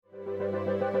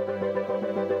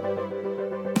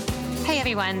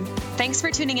everyone. Thanks for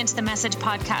tuning into the Message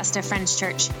podcast of Friends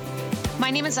Church.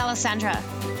 My name is Alessandra.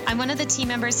 I'm one of the team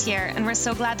members here, and we're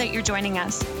so glad that you're joining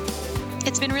us.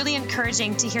 It's been really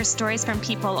encouraging to hear stories from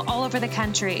people all over the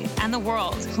country and the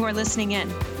world who are listening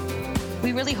in.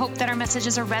 We really hope that our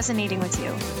messages are resonating with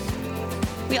you.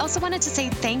 We also wanted to say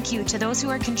thank you to those who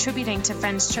are contributing to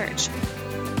Friends Church.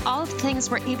 All of the things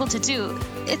we're able to do,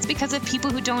 it's because of people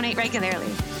who donate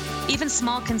regularly. Even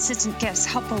small, consistent gifts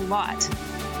help a lot.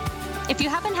 If you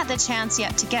haven't had the chance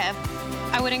yet to give,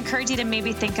 I would encourage you to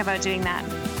maybe think about doing that,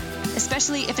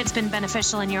 especially if it's been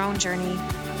beneficial in your own journey.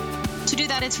 To do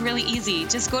that, it's really easy.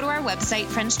 Just go to our website,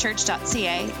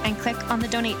 friendschurch.ca, and click on the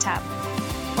Donate tab.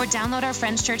 Or download our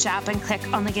Friends Church app and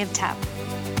click on the Give tab.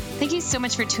 Thank you so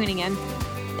much for tuning in.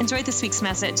 Enjoy this week's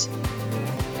message.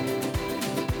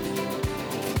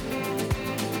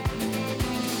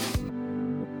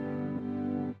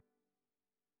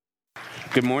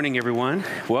 Good morning, everyone.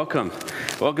 Welcome.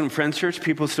 Welcome, Friends Church.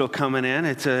 People still coming in.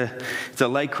 It's a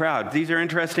light crowd. These are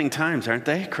interesting times, aren't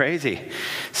they? Crazy.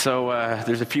 So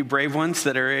there's a few brave ones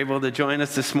that are able to join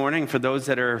us this morning. For those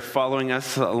that are following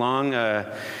us along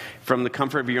from the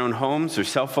comfort of your own homes or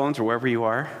cell phones or wherever you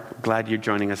are, glad you're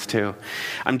joining us too.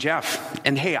 I'm Jeff.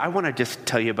 And hey, I want to just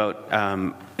tell you about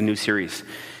a new series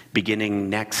beginning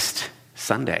next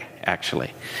Sunday,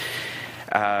 actually.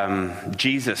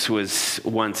 Jesus was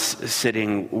once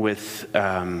sitting with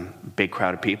a big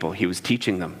crowd of people. He was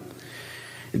teaching them.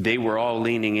 They were all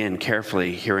leaning in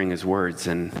carefully, hearing his words.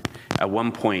 And at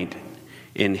one point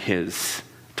in his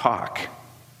talk,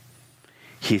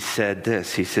 he said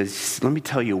this. He says, "Let me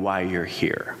tell you why you're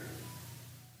here."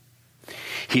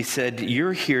 He said,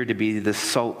 "You're here to be the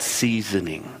salt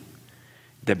seasoning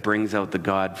that brings out the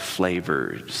God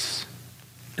flavors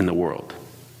in the world."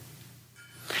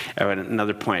 At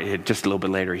another point, just a little bit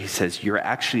later, he says, "You're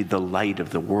actually the light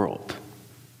of the world.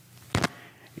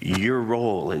 Your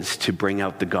role is to bring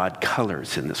out the God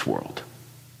colors in this world."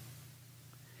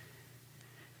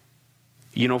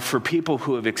 You know, for people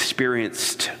who have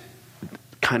experienced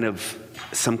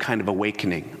some kind of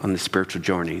awakening on the spiritual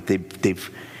journey,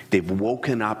 they've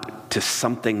woken up to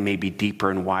something maybe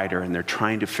deeper and wider, and they're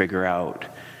trying to figure out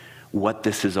what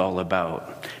this is all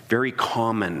about. Very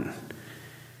common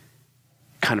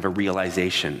kind of a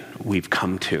realization we've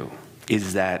come to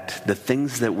is that the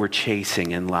things that we're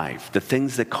chasing in life, the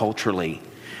things that culturally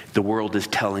the world is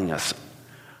telling us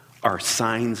are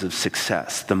signs of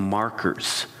success, the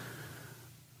markers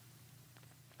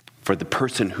for the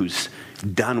person who's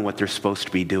done what they're supposed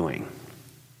to be doing.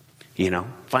 You know,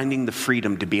 finding the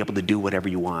freedom to be able to do whatever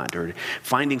you want, or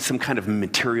finding some kind of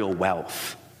material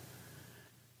wealth,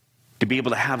 to be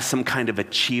able to have some kind of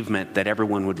achievement that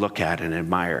everyone would look at and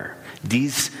admire.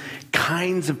 These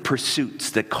kinds of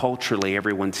pursuits that culturally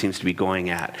everyone seems to be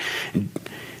going at.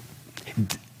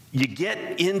 You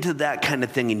get into that kind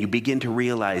of thing and you begin to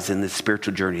realize in this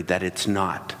spiritual journey that it's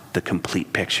not the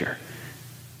complete picture.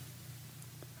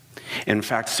 In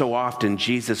fact, so often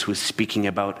Jesus was speaking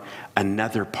about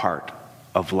another part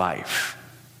of life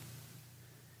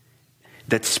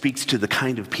that speaks to the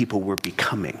kind of people we're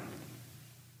becoming.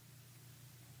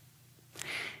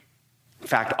 In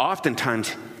fact,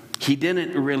 oftentimes, he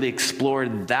didn't really explore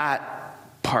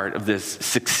that part of this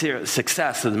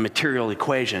success of the material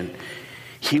equation.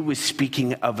 He was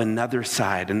speaking of another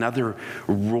side, another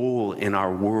role in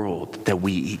our world that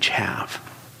we each have.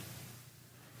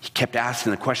 He kept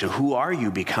asking the question, who are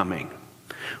you becoming?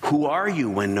 Who are you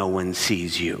when no one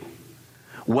sees you?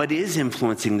 What is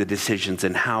influencing the decisions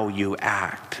and how you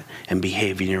act and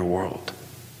behave in your world?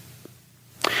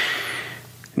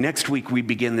 Next week, we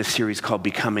begin this series called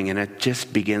Becoming, and it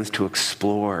just begins to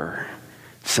explore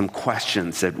some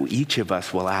questions that each of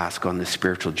us will ask on this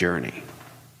spiritual journey.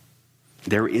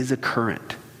 There is a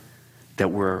current that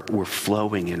we're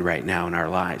flowing in right now in our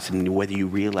lives, and whether you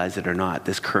realize it or not,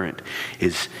 this current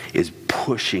is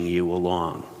pushing you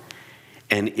along.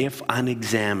 And if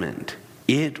unexamined,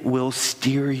 it will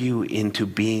steer you into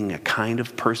being a kind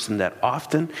of person that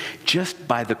often, just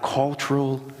by the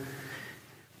cultural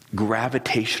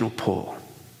gravitational pull,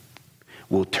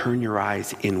 will turn your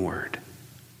eyes inward,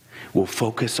 will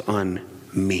focus on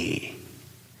me,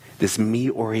 this me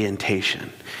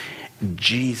orientation.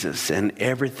 Jesus and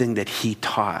everything that he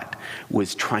taught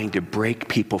was trying to break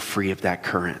people free of that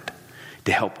current,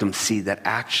 to help them see that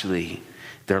actually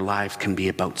their life can be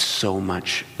about so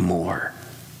much more.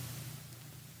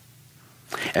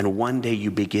 And one day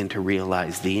you begin to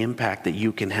realize the impact that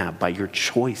you can have by your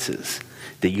choices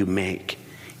that you make,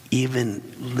 even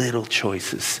little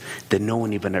choices that no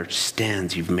one even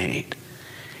understands you've made,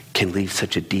 can leave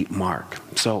such a deep mark.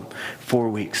 So 4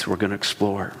 weeks, we're going to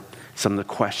explore some of the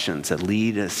questions that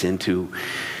lead us into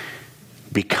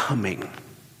becoming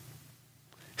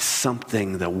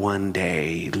something that one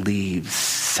day leaves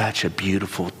such a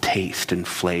beautiful taste and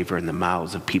flavor in the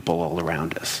mouths of people all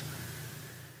around us.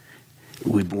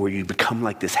 Where you become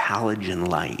like this halogen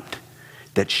light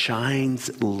that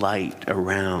shines light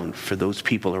around for those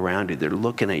people around you. They're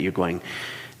looking at you going,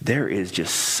 there is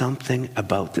just something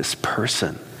about this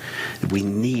person. We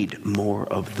need more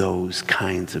of those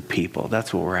kinds of people.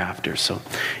 That's what we're after. So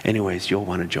anyways, you'll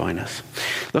want to join us.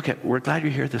 Look, we're glad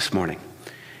you're here this morning.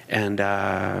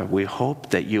 And we hope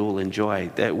that you'll enjoy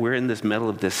that. We're in this middle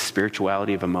of this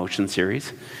Spirituality of Emotion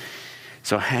series.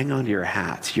 So hang on to your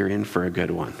hats. You're in for a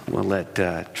good one. We'll let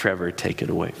Trevor take it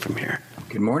away from here.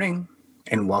 Good morning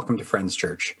and welcome to Friends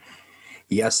Church.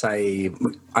 Yes,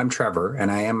 I'm Trevor,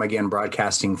 and I am again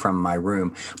broadcasting from my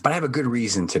room, but I have a good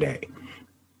reason today.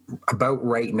 About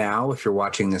right now, if you're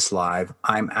watching this live,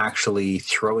 I'm actually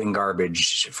throwing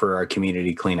garbage for our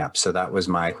community cleanup. So that was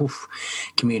my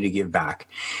community give back.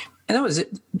 And that was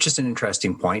just an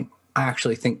interesting point. I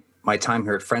actually think my time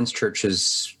here at Friends Church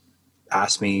has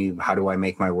asked me, how do I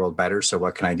make my world better? So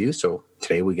what can I do? So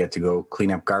today we get to go clean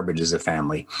up garbage as a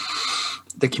family.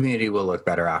 The community will look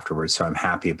better afterwards, so I'm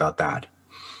happy about that.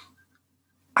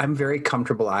 I'm very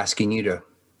comfortable asking you to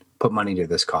put money to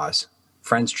this cause.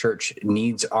 Friends Church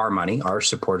needs our money, our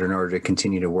support in order to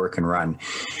continue to work and run.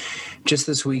 Just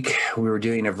this week, we were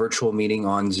doing a virtual meeting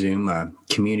on Zoom, a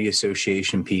community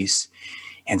association piece,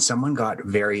 and someone got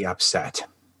very upset,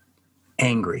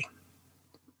 angry.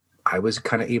 I was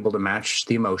kind of able to match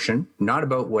the emotion, not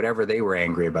about whatever they were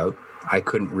angry about. I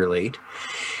couldn't relate.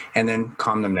 And then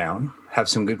calm them down, have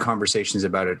some good conversations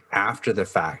about it after the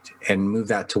fact, and move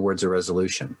that towards a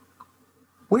resolution.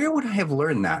 Where would I have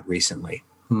learned that recently?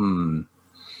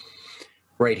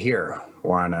 Right here,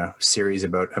 we're on a series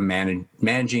about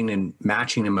managing and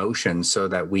matching emotions so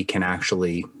that we can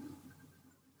actually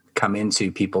come into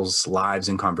people's lives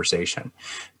and conversation.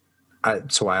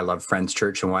 That's why I love Friends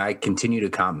Church and why I continue to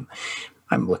come.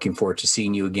 I'm looking forward to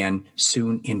seeing you again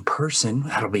soon in person.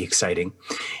 That'll be exciting.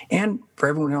 And for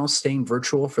everyone else staying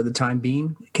virtual for the time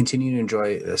being, continue to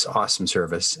enjoy this awesome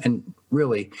service. And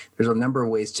really, there's a number of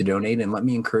ways to donate, and let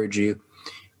me encourage you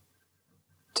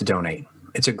to donate.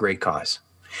 It's a great cause.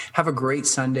 Have a great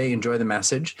Sunday. Enjoy the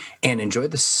message and enjoy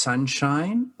the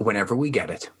sunshine whenever we get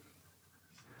it.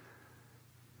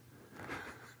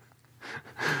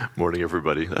 Morning,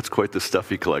 everybody. That's quite the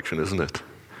stuffy collection, isn't it?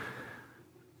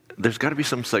 There's got to be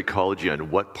some psychology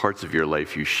on what parts of your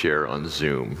life you share on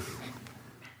Zoom.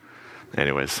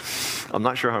 Anyways, I'm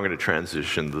not sure how I'm going to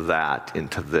transition that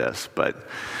into this, but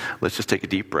let's just take a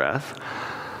deep breath.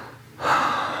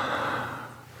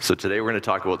 So today we're going to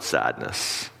talk about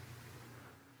sadness.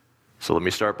 So let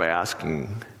me start by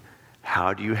asking,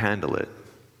 how do you handle it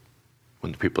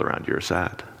when the people around you are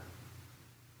sad?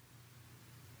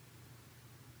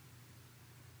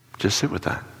 Just sit with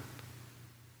that.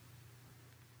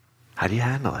 How do you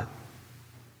handle it?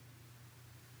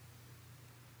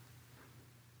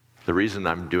 The reason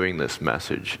I'm doing this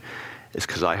message is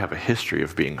because I have a history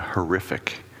of being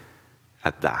horrific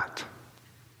at that.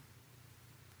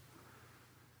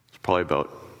 It's probably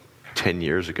about 10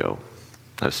 years ago.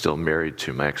 I was still married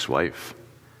to my ex-wife.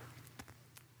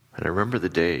 And I remember the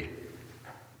day.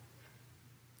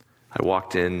 I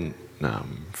walked in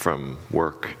from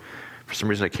work. For some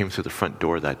reason, I came through the front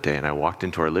door that day, and I walked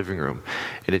into our living room,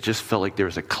 and it just felt like there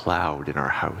was a cloud in our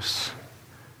house.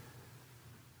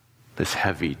 This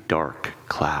heavy, dark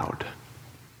cloud.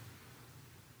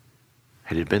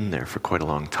 It had been there for quite a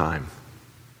long time.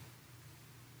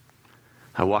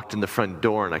 I walked in the front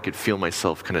door, and I could feel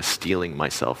myself kind of steeling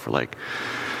myself for like,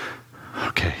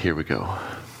 okay, here we go. I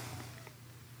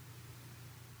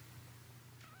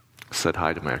said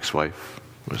hi to my ex-wife,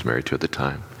 I was married to at the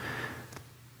time.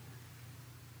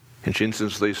 And she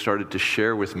instantly started to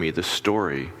share with me the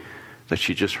story that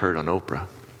she just heard on Oprah.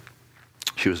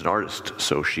 She was an artist,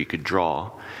 so she could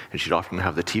draw, and she'd often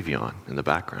have the TV on in the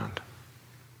background.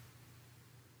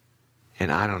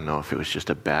 And I don't know if it was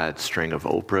just a bad string of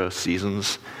Oprah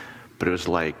seasons, but it was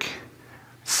like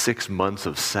 6 months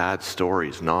of sad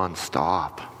stories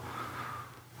nonstop.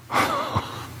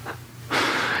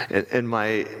 And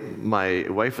my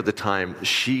wife at the time,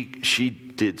 she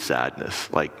did sadness.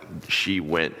 Like, she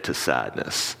went to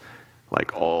sadness,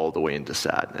 like all the way into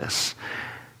sadness.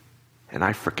 And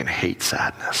I freaking hate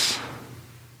sadness.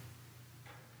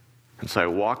 And so I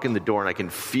walk in the door and I can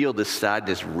feel this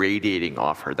sadness radiating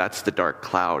off her. That's the dark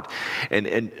cloud.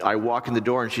 And I walk in the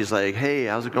door and she's like, hey,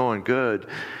 how's it going? Good.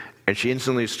 And she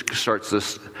instantly starts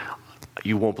this,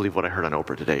 You won't believe what I heard on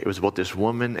Oprah today. It was about this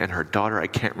woman and her daughter. I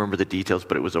can't remember the details,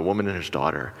 but it was a woman and her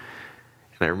daughter.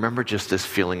 And I remember just this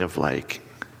feeling of like,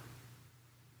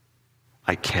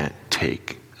 I can't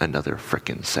take another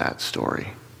frickin' sad story.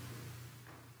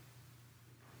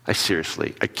 I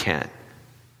can't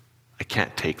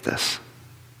take this.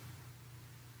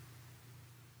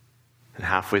 And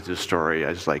halfway through the story, I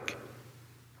was like,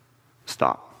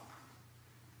 stop.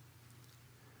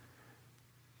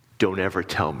 Don't ever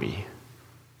tell me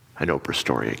an Oprah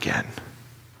story again.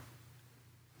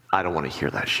 I don't want to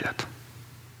hear that shit.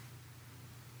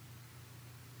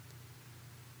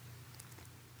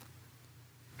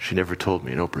 She never told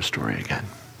me an Oprah story again.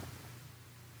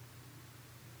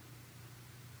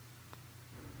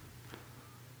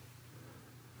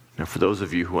 Now, for those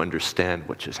of you who understand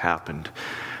what just happened,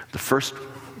 the first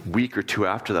week or two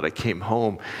after that, I came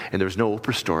home and there was no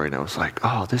Oprah story, and I was like,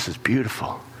 oh, this is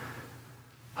beautiful.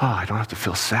 Oh, I don't have to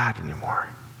feel sad anymore.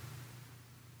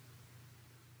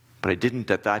 But I didn't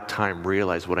at that time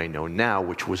realize what I know now,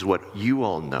 which was what you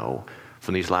all know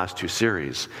from these last two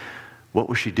series. What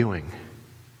was she doing?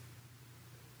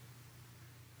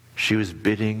 She was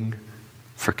bidding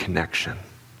for connection.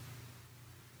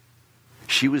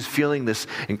 She was feeling this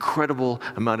incredible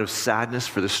amount of sadness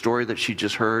for the story that she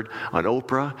just heard on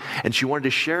Oprah, and she wanted to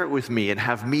share it with me and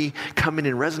have me come in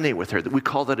and resonate with her. We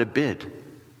call that a bid.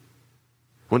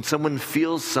 When someone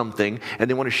feels something and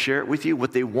they want to share it with you,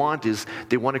 what they want is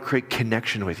they want to create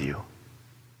connection with you.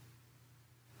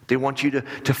 They want you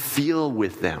to feel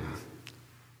with them.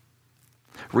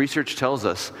 Research tells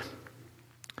us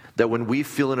that when we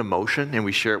feel an emotion and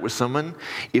we share it with someone,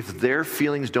 if their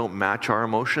feelings don't match our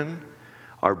emotion,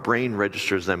 our brain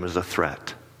registers them as a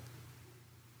threat.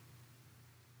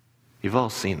 You've all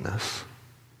seen this.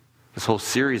 This whole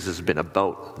series has been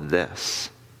about this.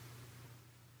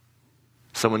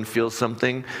 Someone feels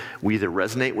something, we either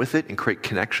resonate with it and create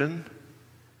connection,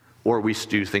 or we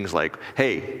do things like,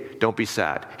 hey, don't be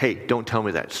sad. Hey, don't tell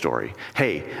me that story.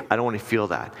 Hey, I don't want to feel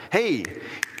that. Hey,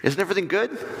 isn't everything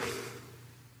good?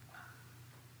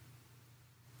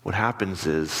 What happens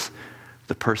is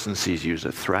the person sees you as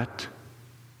a threat,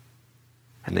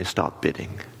 and they stop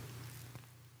bidding.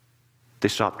 They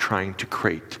stop trying to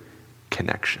create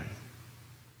connection.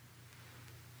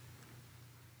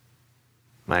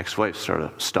 My ex-wife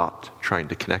stopped trying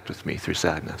to connect with me through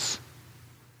sadness.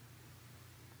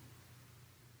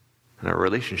 And our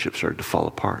relationship started to fall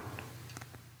apart.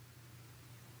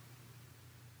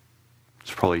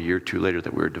 It's probably a year or two later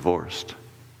that we were divorced.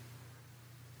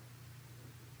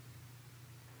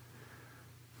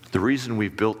 The reason we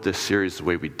built this series the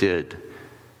way we did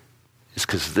is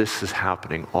because this is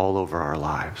happening all over our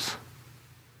lives.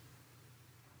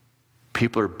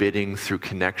 People are bidding through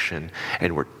connection,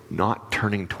 and we're not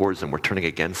turning towards them, we're turning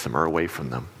against them or away from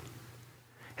them.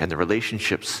 And the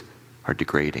relationships are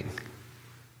degrading.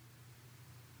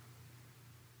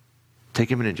 Take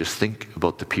a minute and just think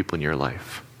about the people in your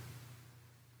life.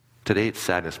 Today it's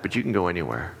sadness, but you can go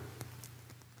anywhere.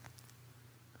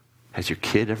 Has your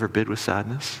kid ever bid with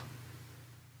sadness?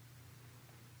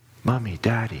 Mommy,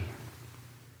 Daddy,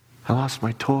 I lost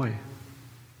my toy.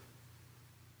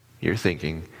 You're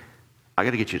thinking, I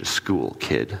got to get you to school,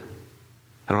 kid.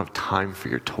 I don't have time for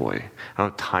your toy. I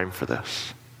don't have time for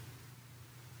this.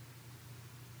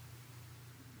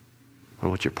 What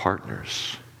about your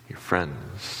partners, your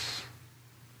friends?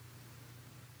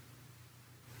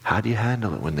 How do you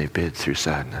handle it when they bid through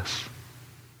sadness?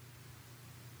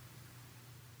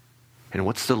 And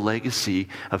what's the legacy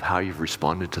of how you've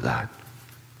responded to that?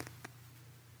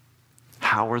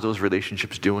 How are those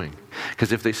relationships doing?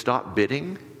 Because if they stop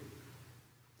bidding,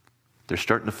 they're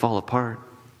starting to fall apart.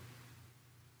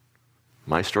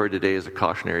 My story today is a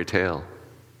cautionary tale.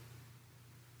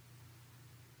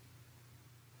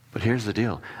 But here's the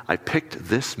deal. I picked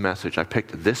this message, I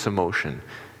picked this emotion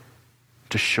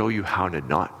to show you how to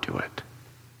not do it.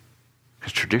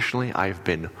 Because traditionally, I've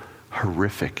been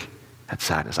horrific at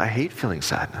sadness. I hate feeling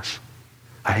sadness.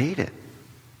 I hate it.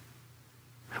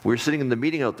 We were sitting in the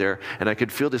meeting out there, and I could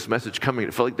feel this message coming.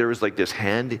 It felt like there was like this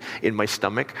hand in my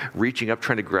stomach reaching up,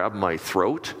 trying to grab my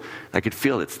throat. I could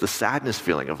feel it. It's the sadness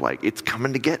feeling of like, it's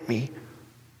coming to get me.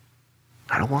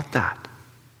 I don't want that.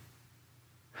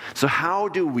 So how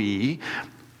do we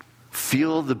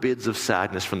feel the bids of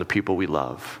sadness from the people we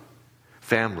love?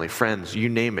 Family, friends, you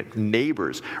name it,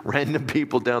 neighbors, random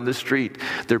people down the street.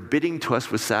 They're bidding to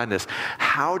us with sadness.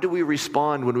 How do we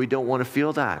respond when we don't want to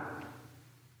feel that?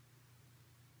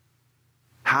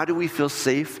 How do we feel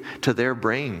safe to their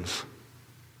brains?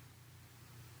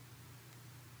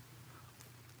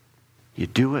 You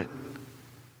do it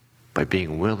by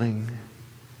being willing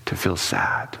to feel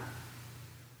sad.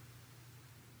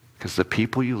 Because the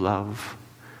people you love,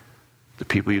 the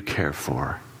people you care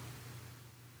for,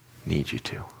 need you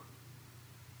to.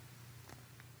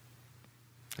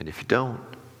 And if you don't,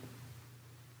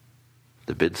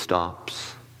 the bid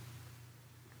stops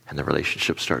and the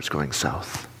relationship starts going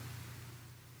south.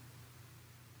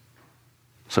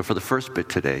 So for the first bit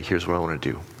today, here's what I want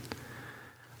to do.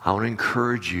 I want to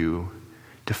encourage you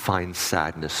to find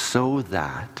sadness so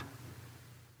that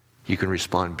you can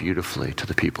respond beautifully to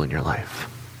the people in your life.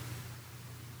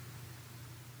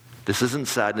 This isn't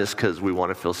sadness because we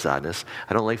want to feel sadness.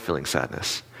 I don't like feeling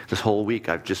sadness. This whole week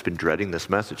I've just been dreading this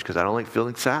message because I don't like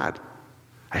feeling sad.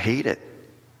 I hate it.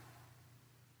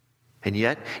 And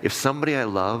yet, if somebody I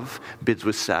love bids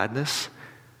with sadness,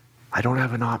 I don't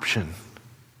have an option.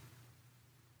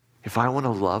 If I want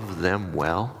to love them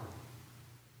well,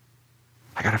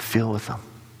 I got to feel with them.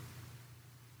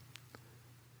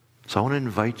 So I want to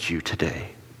invite you today,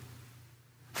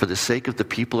 for the sake of the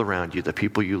people around you, the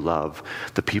people you love,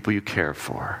 the people you care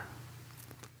for,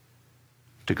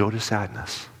 to go to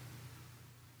sadness.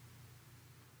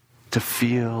 To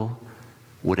feel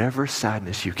whatever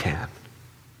sadness you can.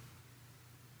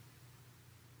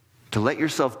 To let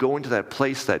yourself go into that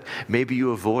place that maybe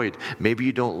you avoid, maybe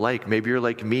you don't like, maybe you're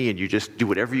like me and you just do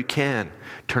whatever you can.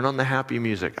 Turn on the happy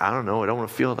music. I don't know, I don't want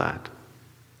to feel that.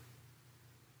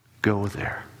 Go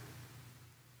there.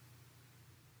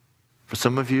 For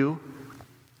some of you,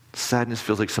 sadness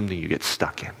feels like something you get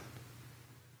stuck in.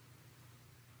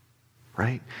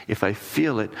 Right? If I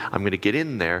feel it, I'm going to get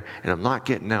in there and I'm not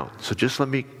getting out. So just let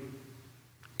me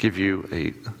give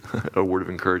you a word of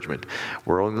encouragement.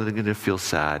 We're only going to feel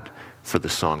sad for the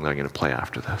song that I'm going to play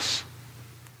after this.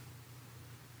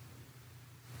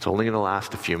 It's only going to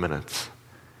last a few minutes,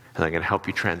 and I'm going to help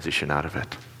you transition out of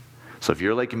it. So if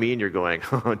you're like me and you're going,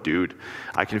 oh, dude,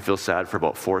 I can feel sad for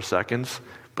about 4 seconds,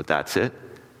 but that's it,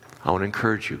 I want to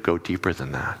encourage you, go deeper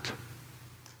than that.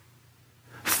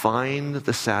 Find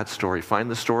the sad story. Find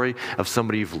the story of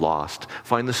somebody you've lost.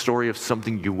 Find the story of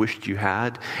something you wished you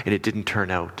had and it didn't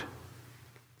turn out.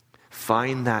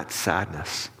 Find that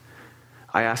sadness.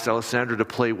 I asked Alessandra to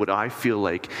play what I feel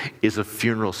like is a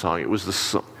funeral song. It was the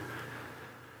song.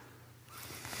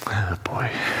 Oh boy,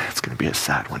 it's going to be a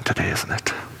sad one today, isn't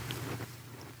it?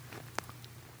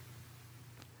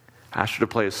 I asked her to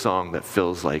play a song that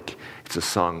feels like it's a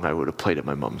song I would have played at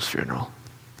my mom's funeral.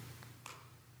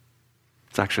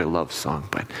 It's actually a love song,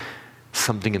 but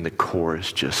something in the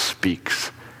chorus just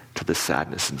speaks to the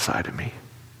sadness inside of me.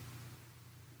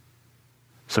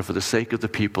 So for the sake of the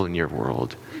people in your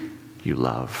world you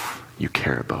love, you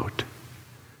care about,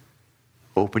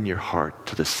 open your heart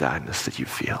to the sadness that you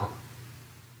feel.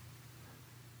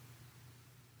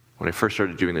 When I first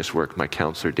started doing this work, my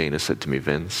counselor Dana said to me,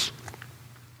 Vince,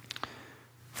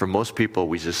 for most people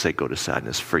we just say go to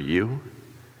sadness. For you,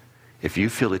 if you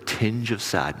feel a tinge of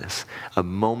sadness, a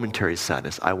momentary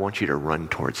sadness, I want you to run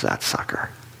towards that sucker.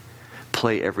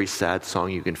 Play every sad song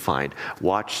you can find.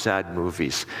 Watch sad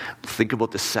movies. Think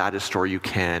about the saddest story you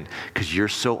can, because you're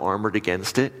so armored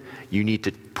against it, you need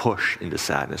to push into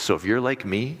sadness. So if you're like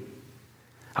me,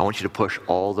 I want you to push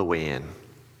all the way in.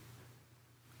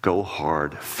 Go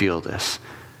hard, feel this,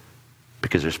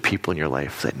 because there's people in your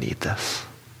life that need this.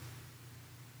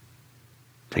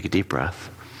 Take a deep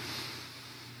breath.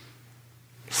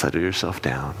 Settle yourself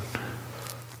down.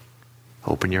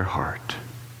 Open your heart.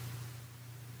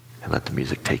 And let the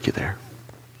music take you there.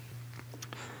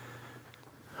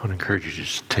 I want to encourage you to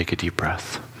just take a deep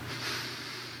breath.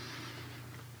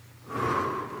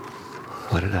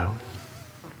 Let it out.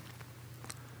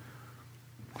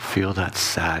 Feel that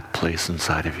sad place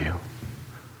inside of you.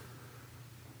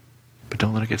 But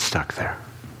don't let it get stuck there.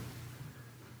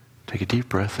 Take a deep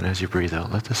breath, and as you breathe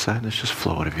out, let the sadness just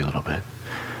flow out of you a little bit.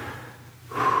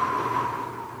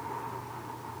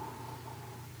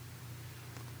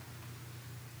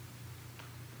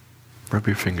 Rub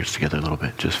your fingers together a little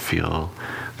bit. Just feel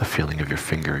the feeling of your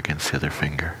finger against the other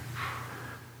finger.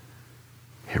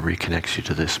 It reconnects you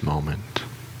to this moment.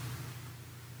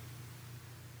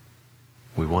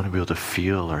 We want to be able to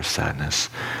feel our sadness,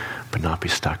 but not be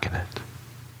stuck in it.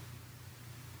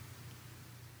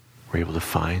 We're able to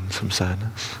find some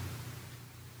sadness.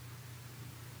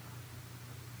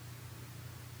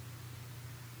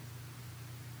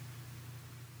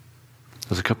 It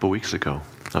was a couple weeks ago.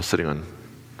 I was sitting on,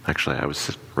 actually I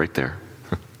was right there.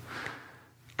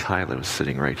 Kyla was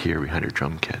sitting right here behind her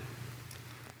drum kit.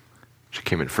 She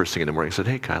came in first thing in the morning and said,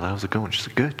 "Hey Kyla, how's it going?" She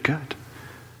said, Good.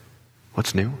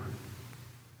 What's new?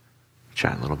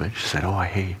 Chatting a little bit. She said,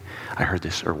 I heard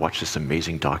this or watched this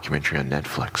amazing documentary on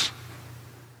Netflix.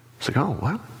 I was like, oh,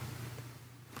 what?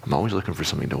 I'm always looking for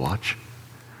something to watch.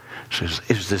 So it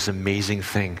was this amazing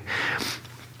thing.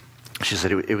 She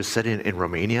said it was set in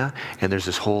Romania, and there's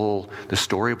this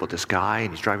story about this guy,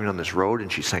 and he's driving on this road,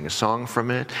 and she sang a song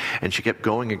from it, and she kept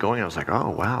going and going. I was like,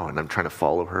 oh, wow. And I'm trying to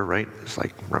follow her, right? It's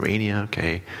like, Romania,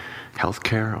 okay.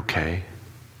 Healthcare, okay.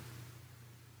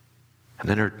 And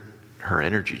then her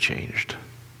energy changed.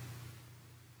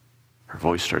 Her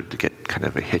voice started to get kind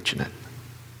of a hitch in it.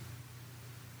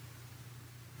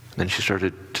 And then she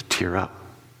started to tear up.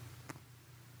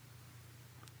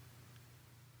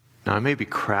 Now, I may be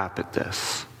crap at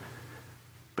this,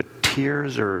 but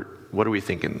tears are, what are we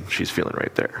thinking she's feeling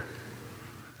right there?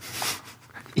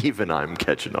 Even I'm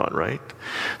catching on, right?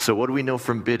 So what do we know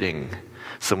from bidding?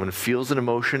 Someone feels an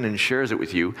emotion and shares it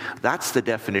with you. That's the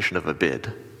definition of a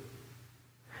bid.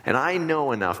 And I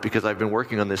know enough, because I've been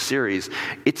working on this series,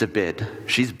 it's a bid.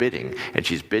 She's bidding, and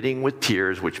she's bidding with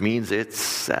tears, which means it's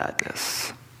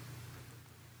sadness.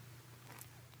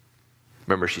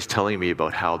 Remember, she's telling me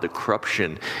about how the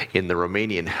corruption in the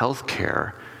Romanian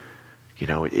healthcare,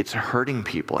 it's hurting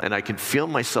people. And I can feel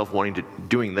myself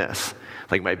doing this.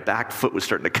 Like my back foot was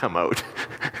starting to come out.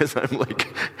 As I'm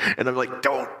like,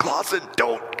 don't, Clausen,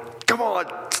 don't, come on,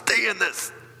 stay in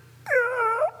this.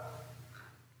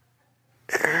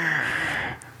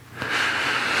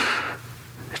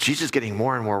 She's just getting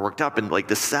more and more worked up, and like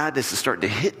the sadness is starting to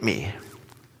hit me.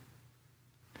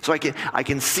 So I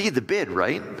can see the bid,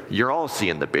 right? You're all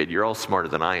seeing the bid. You're all smarter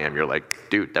than I am. You're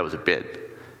like, dude, that was a bid.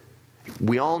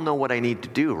 We all know what I need to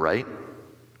do, right?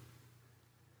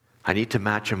 I need to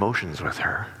match emotions with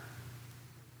her.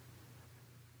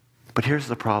 But here's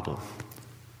the problem.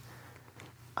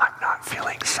 I'm not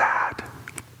feeling sad.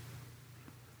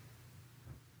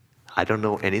 I don't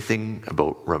know anything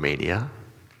about Romania.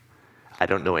 I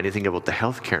don't know anything about the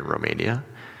healthcare in Romania.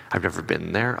 I've never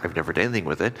been there. I've never done anything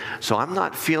with it. So I'm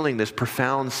not feeling this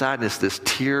profound sadness, this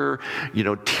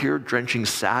tear-drenching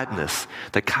sadness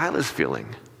that Kyla's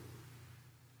feeling.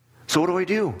 So what do I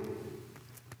do?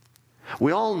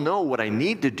 We all know what I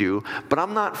need to do, but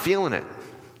I'm not feeling it.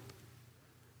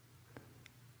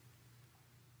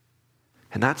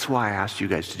 And that's why I asked you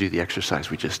guys to do the exercise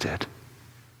we just did.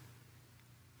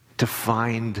 To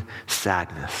find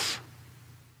sadness.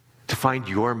 To find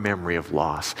your memory of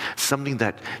loss, something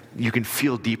that you can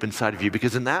feel deep inside of you.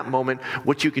 Because in that moment,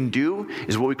 what you can do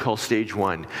is what we call stage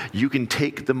one. You can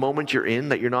take the moment you're in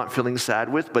that you're not feeling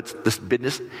sad with, but this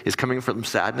business is coming from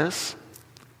sadness,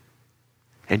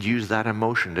 and use that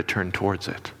emotion to turn towards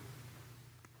it.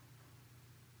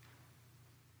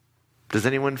 Does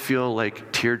anyone feel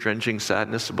like tear-drenching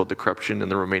sadness about the corruption in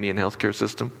the Romanian healthcare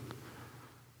system?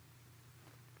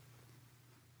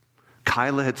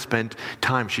 Kyla had spent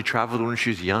time, she traveled when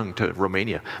she was young to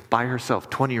Romania by herself,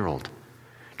 20-year-old,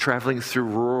 traveling through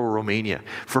rural Romania.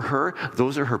 For her,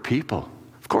 those are her people.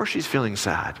 Of course she's feeling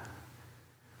sad.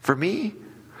 For me,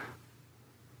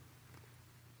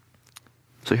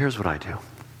 so here's what I do.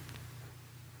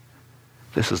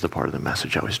 This is the part of the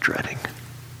message I was dreading.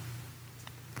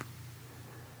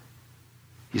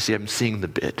 You see, I'm seeing the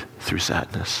bid through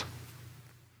sadness,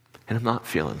 and I'm not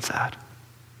feeling sad.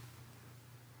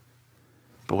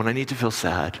 But when I need to feel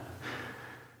sad,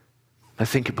 I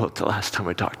think about the last time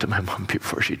I talked to my mom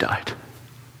before she died.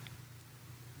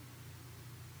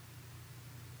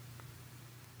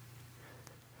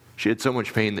 She had so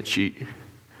much pain that she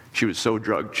was so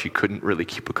drugged she couldn't really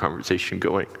keep a conversation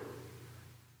going.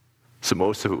 So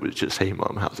most of it was just, hey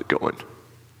Mom, how's it going?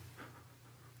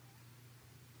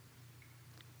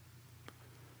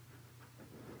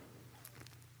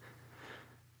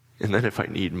 And then if I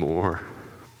need more,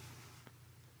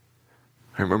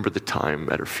 I remember the time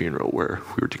at her funeral where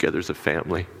we were together as a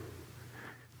family.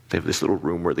 They have this little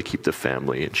room where they keep the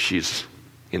family, and she's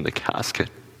in the casket.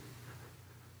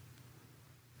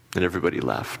 And everybody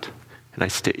left, and I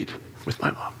stayed with my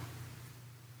mom.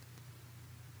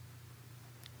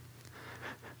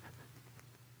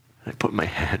 And I put my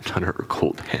hand on her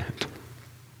cold hand.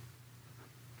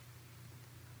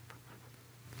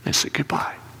 I said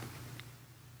goodbye.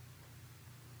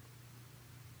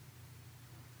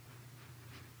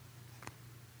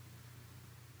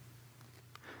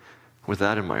 With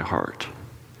that in my heart,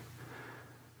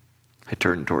 I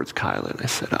turned towards Kyla and I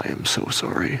said, I am so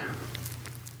sorry.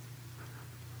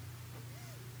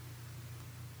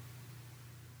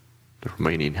 The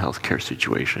Romanian healthcare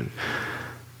situation,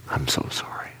 I'm so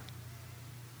sorry.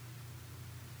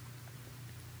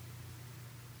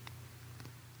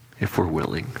 If we're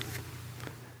willing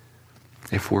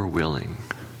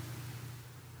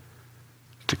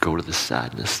to go to the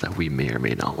sadness that we may or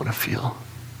may not want to feel,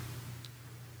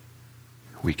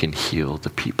 we can heal the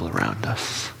people around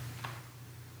us.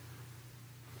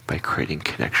 by creating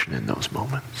connection in those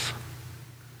moments.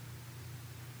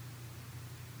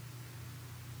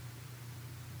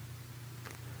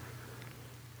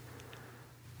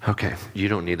 Okay, you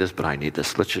don't need this, but I need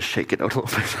this. Let's just shake it out a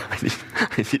little bit.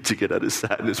 I need to get out of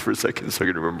sadness for a second so I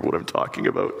can remember what I'm talking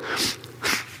about.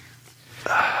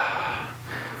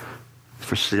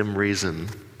 For some reason,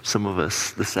 some of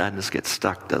us, the sadness gets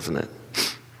stuck, doesn't it?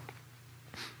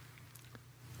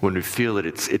 When we feel it,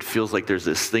 it feels like there's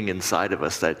this thing inside of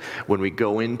us that when we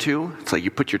go into, it's like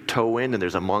you put your toe in and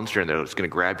there's a monster in there that's going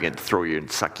to grab you and throw you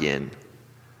and suck you in.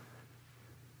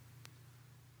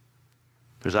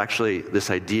 There's actually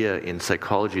this idea in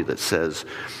psychology that says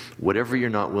whatever you're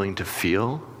not willing to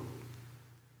feel,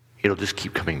 it'll just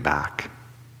keep coming back.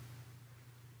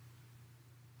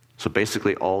 So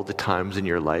basically all the times in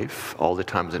your life, all the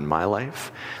times in my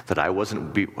life that I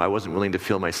wasn't willing to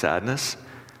feel my sadness,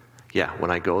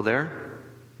 when I go there,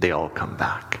 they all come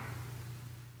back.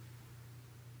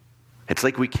 It's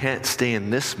like we can't stay in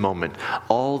this moment,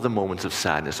 all the moments of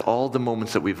sadness, all the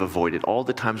moments that we've avoided, all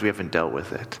the times we haven't dealt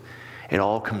with it. It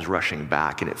all comes rushing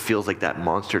back, and it feels like that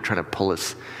monster trying to pull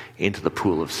us into the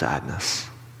pool of sadness.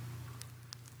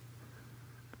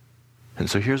 And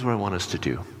so here's what I want us to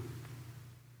do.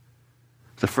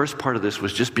 The first part of this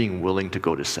was just being willing to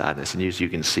go to sadness. And as you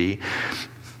can see,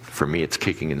 for me, it's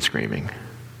kicking and screaming.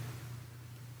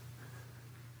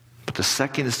 But the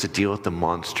second is to deal with the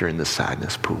monster in the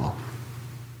sadness pool.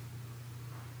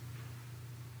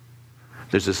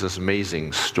 There's this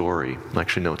amazing story.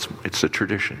 Actually, no, it's a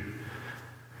tradition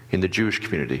in the Jewish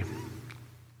community.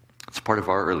 It's part of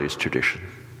our earliest tradition.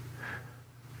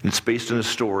 It's based on a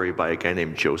story by a guy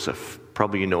named Joseph.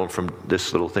 Probably you know him from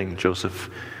this little thing, Joseph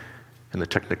and the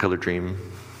Technicolor Dream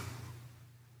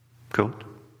coat.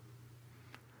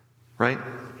 Right?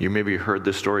 You maybe heard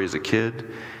this story as a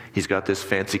kid. He's got this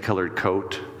fancy colored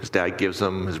coat. His dad gives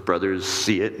him. His brothers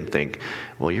see it and think,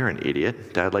 well, you're an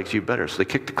idiot. Dad likes you better. So they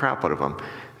kick the crap out of him,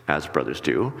 as brothers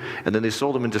do. And then they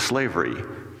sold him into slavery.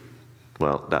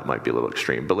 Well, that might be a little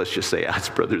extreme, but let's just say as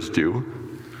brothers do.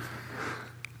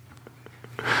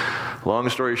 Long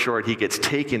story short, he gets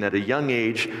taken at a young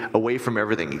age away from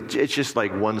everything. It's just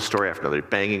like one story after another,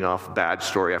 banging off bad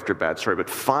story after bad story. But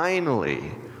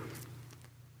finally,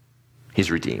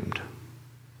 he's redeemed.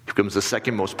 He becomes the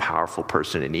second most powerful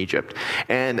person in Egypt.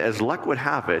 And as luck would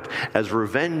have it, as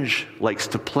revenge likes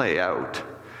to play out,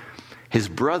 his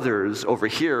brothers over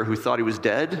here who thought he was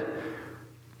dead,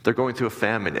 they're going through a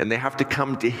famine, and they have to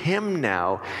come to him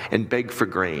now and beg for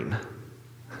grain.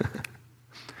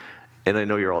 And I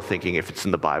know you're all thinking, if it's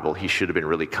in the Bible, he should have been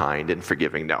really kind and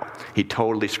forgiving. No, he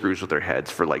totally screws with their heads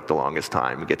for like the longest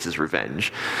time and gets his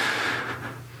revenge.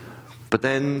 But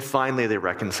then finally they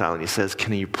reconcile, and he says,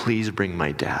 can you please bring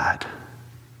my dad?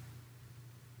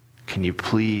 Can you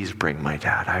please bring my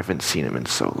dad? I haven't seen him in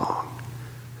so long.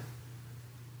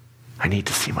 I need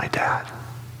to see my dad.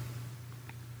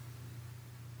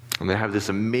 And they have this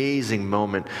amazing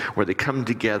moment where they come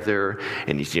together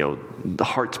and, the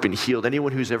heart's been healed.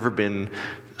 Anyone who's ever been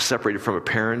separated from a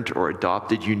parent or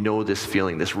adopted, you know this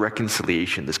feeling, this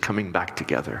reconciliation, this coming back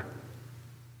together.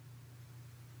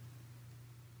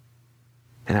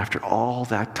 And after all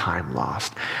that time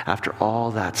lost, after all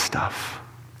that stuff,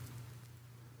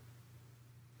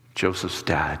 Joseph's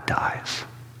dad dies.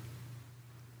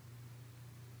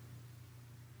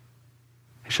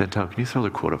 Hey, Chantal, can you throw the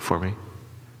quote up for me?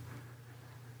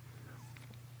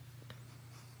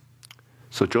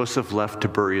 So Joseph left to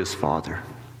bury his father.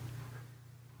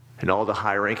 And all the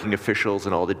high-ranking officials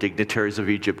and all the dignitaries of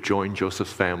Egypt joined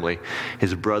Joseph's family,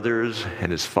 his brothers and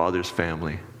his father's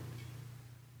family.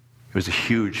 It was a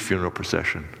huge funeral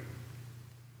procession.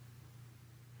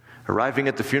 Arriving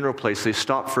at the funeral place, they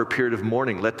stopped for a period of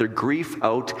mourning, let their grief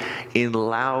out in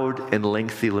loud and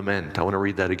lengthy lament. I want to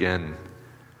read that again.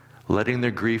 Letting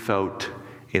their grief out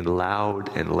in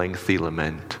loud and lengthy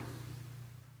lament.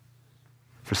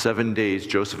 For 7 days,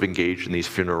 Joseph engaged in these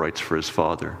funeral rites for his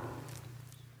father.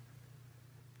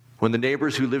 When the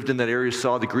neighbors who lived in that area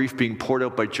saw the grief being poured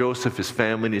out by Joseph, his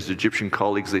family, and his Egyptian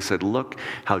colleagues, they said, look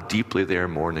how deeply they are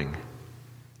mourning.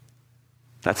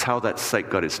 That's how that site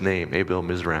got its name, Abel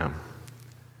Mizraim,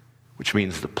 which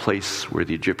means the place where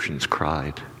the Egyptians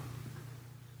cried.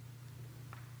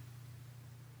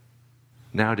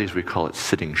 Nowadays we call it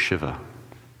sitting Shiva.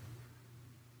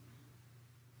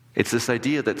 It's this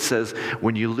idea that says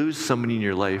when you lose somebody in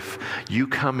your life, you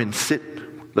come and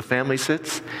sit, the family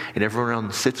sits, and everyone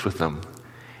around sits with them,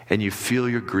 and you feel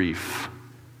your grief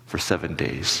for 7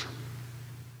 days.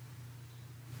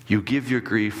 You give your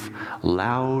grief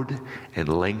loud and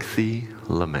lengthy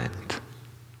lament.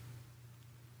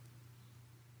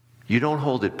 You don't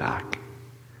hold it back.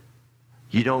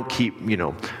 You don't keep,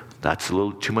 that's a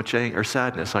little too much anger or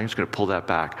sadness. I'm just going to pull that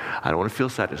back. I don't want to feel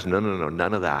sadness. No,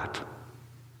 none of that.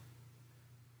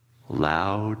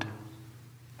 Loud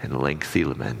and lengthy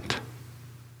lament.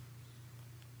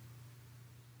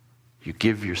 You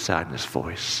give your sadness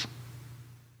voice.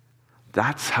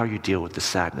 That's how you deal with the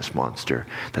sadness monster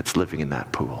that's living in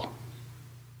that pool.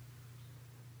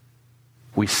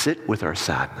 We sit with our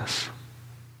sadness.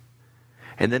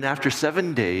 And then after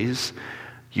 7 days,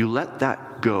 you let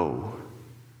that go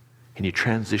and you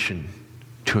transition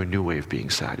to a new way of being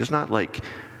sad. It's not like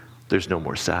there's no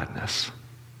more sadness.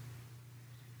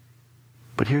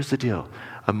 But here's the deal.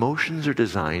 Emotions are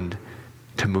designed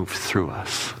to move through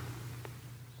us.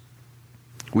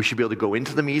 We should be able to go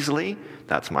into them easily.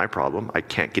 That's my problem. I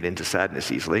can't get into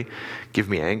sadness easily. Give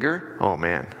me anger. Oh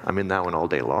man, I'm in that one all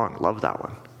day long. Love that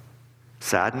one.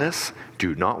 Sadness,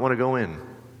 do not want to go in.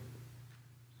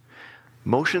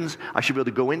 Emotions, I should be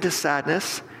able to go into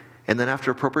sadness, and then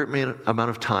after appropriate amount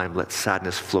of time, let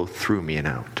sadness flow through me and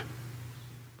out.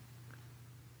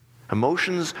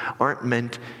 Emotions aren't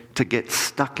meant to get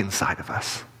stuck inside of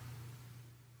us.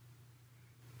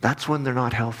 That's when they're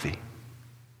not healthy.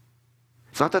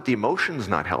 It's not that the emotion's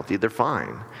not healthy, they're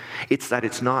fine. It's that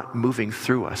it's not moving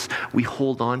through us. We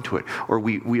hold on to it, or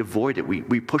we avoid it,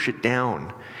 we push it down,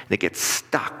 and it gets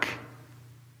stuck.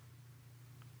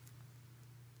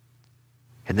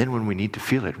 And then when we need to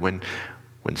feel it, when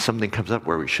something comes up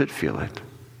where we should feel it,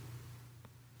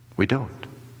 we don't.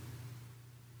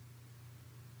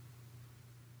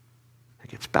 It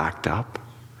gets backed up.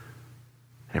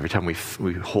 Every time we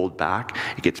hold back,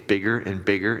 it gets bigger and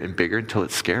bigger and bigger until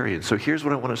it's scary. And so here's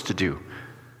what I want us to do.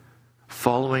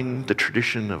 Following the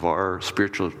tradition of our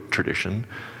spiritual tradition,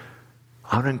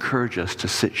 I want to encourage us to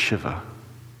sit Shiva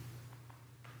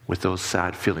with those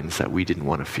sad feelings that we didn't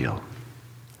want to feel.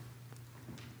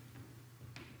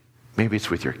 Maybe it's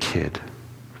with your kid.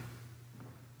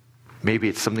 Maybe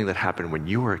it's something that happened when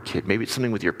you were a kid. Maybe it's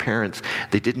something with your parents.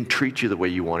 They didn't treat you the way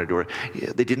you wanted, or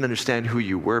they didn't understand who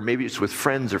you were. Maybe it's with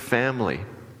friends or family.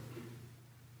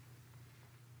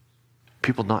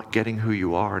 People not getting who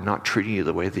you are, not treating you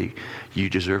the way you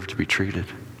deserve to be treated.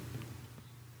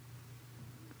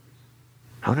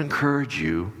 I want to encourage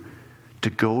you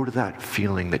to go to that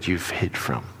feeling that you've hid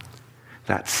from,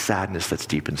 that sadness that's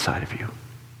deep inside of you.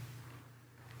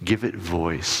 Give it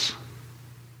voice.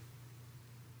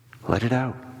 Let it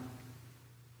out.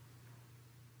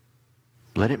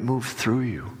 Let it move through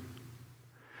you.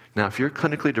 Now, if you're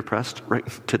clinically depressed right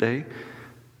today,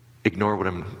 ignore what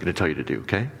I'm going to tell you to do,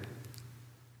 okay?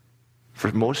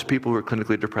 For most people who are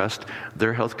clinically depressed,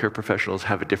 their healthcare professionals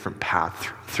have a different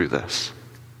path through this.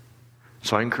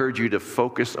 So I encourage you to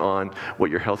focus on what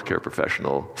your healthcare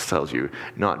professional tells you,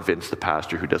 not Vince the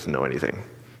pastor who doesn't know anything,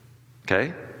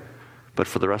 okay? But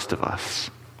for the rest of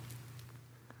us,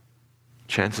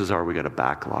 chances are we got a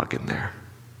backlog in there.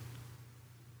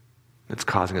 It's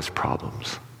causing us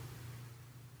problems.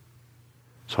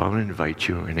 So I want to invite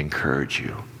you and encourage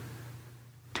you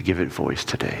to give it voice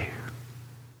today.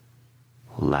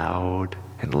 Loud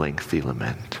and lengthy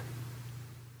lament.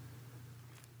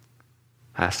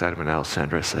 I asked Adam and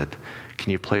Alessandra, I said,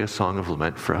 can you play a song of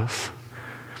lament for us?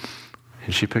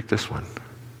 And she picked this one.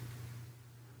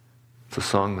 It's a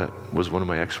song that was one of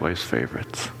my ex-wife's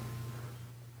favorites.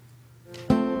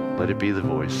 Let it be the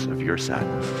voice of your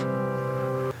sadness.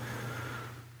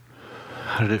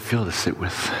 How did it feel to sit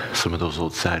with some of those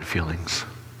old sad feelings?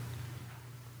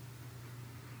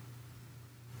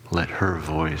 Let her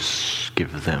voice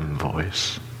give them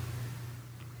voice.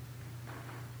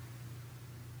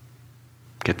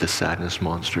 Get the sadness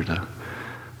monster to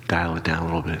dial it down a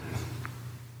little bit.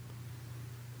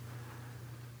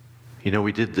 You know,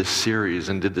 we did this series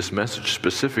and did this message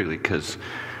specifically because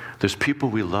there's people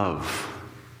we love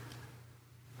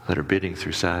that are bidding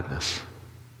through sadness.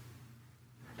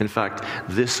 In fact,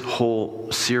 this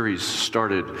whole series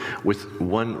started with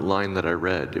one line that I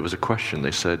read. It was a question. They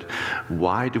said,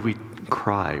 why do we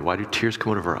cry? Why do tears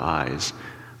come out of our eyes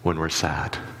when we're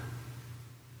sad?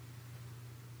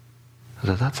 I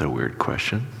said, that's a weird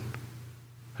question.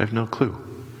 I have no clue.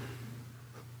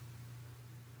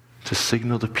 To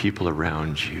signal the people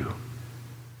around you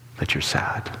that you're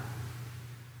sad.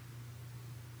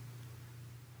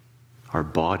 Our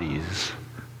bodies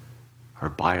are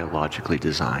biologically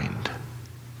designed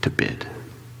to bid,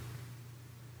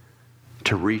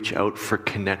 to reach out for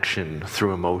connection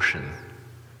through emotion.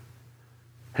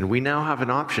 And we now have an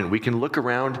option. We can look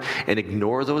around and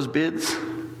ignore those bids.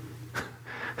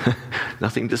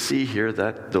 Nothing to see here,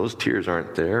 that those tears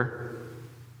aren't there.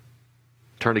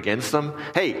 Turn against them.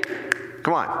 Hey,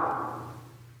 come on.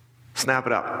 Snap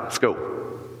it up. Let's go.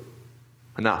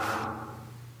 Enough.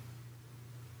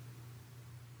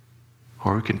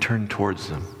 Or we can turn towards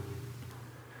them.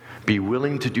 Be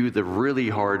willing to do the really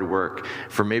hard work.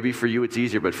 Maybe for you it's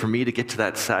easier, but for me to get to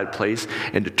that sad place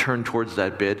and to turn towards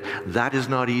that bid, that is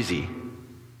not easy.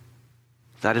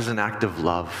 That is an act of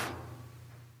love.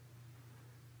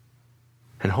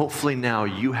 And hopefully now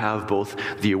you have both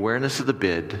the awareness of the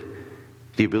bid,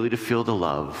 the ability to feel the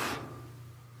love,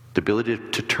 the ability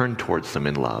to turn towards them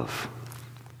in love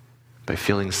by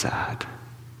feeling sad.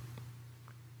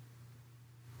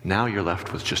 Now you're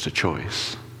left with just a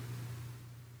choice.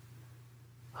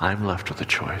 I'm left with a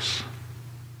choice.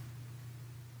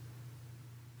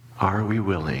 Are we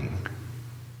willing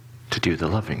to do the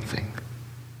loving thing?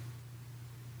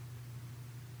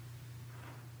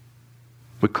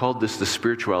 We called this the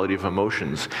spirituality of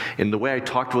emotions. In the way I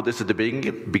talked about this at the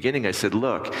beginning, I said,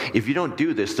 look, if you don't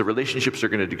do this, the relationships are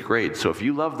going to degrade. So if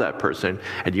you love that person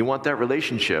and you want that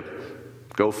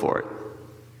relationship, go for it.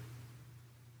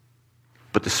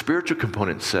 But the spiritual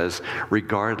component says,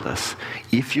 regardless,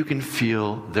 if you can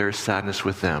feel their sadness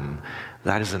with them,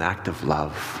 that is an act of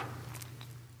love.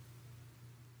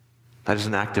 That is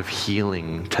an act of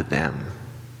healing to them.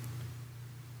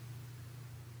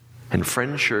 And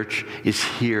Friends Church is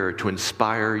here to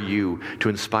inspire you, to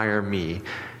inspire me,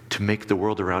 to make the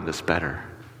world around us better.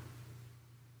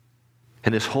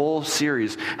 And this whole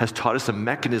series has taught us a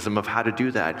mechanism of how to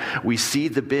do that. We see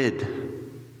the bid.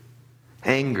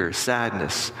 Anger,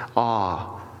 sadness,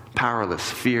 awe, powerless,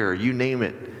 fear, you name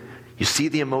it. You see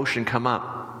the emotion come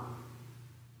up.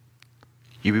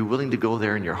 You be willing to go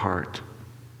there in your heart.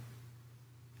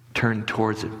 Turn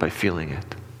towards it by feeling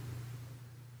it.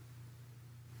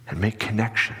 And make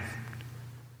connection.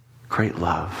 Create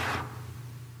love.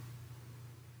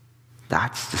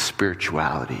 That's the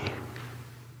spirituality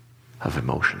of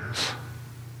emotions.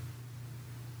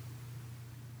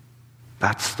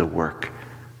 That's the work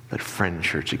that Friends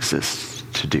Church exists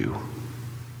to do.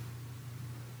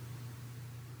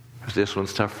 If this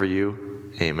one's tough for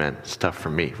you, amen. It's tough for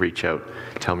me. Reach out.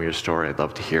 Tell me your story. I'd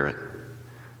love to hear it.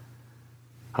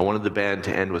 I wanted the band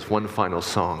to end with one final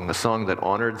song, a song that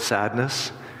honored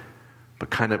sadness, but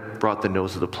kind of brought the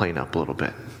nose of the plane up a little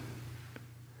bit.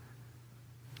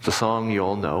 It's a song you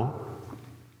all know.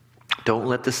 Don't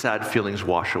let the sad feelings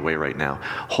wash away right now.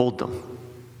 Hold them.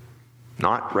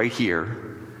 Not right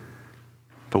here,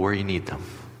 but where you need them.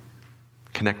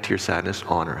 Connect to your sadness,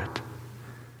 honor it.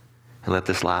 And let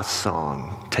this last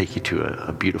song take you to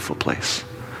a beautiful place.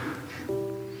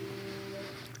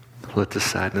 Let the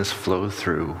sadness flow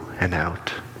through and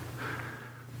out.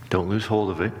 Don't lose hold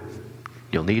of it.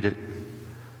 You'll need it.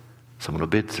 Someone will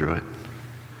bid through it.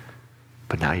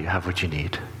 But now you have what you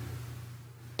need.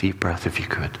 Deep breath if you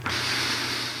could.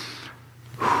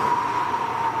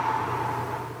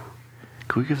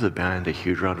 Can we give the band a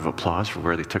huge round of applause for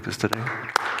where they took us today?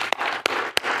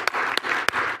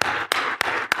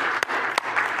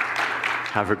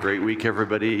 Have a great week,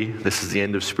 everybody. This is the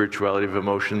end of Spirituality of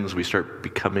Emotions. We start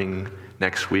becoming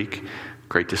next week.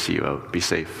 Great to see you out. Be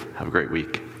safe. Have a great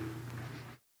week.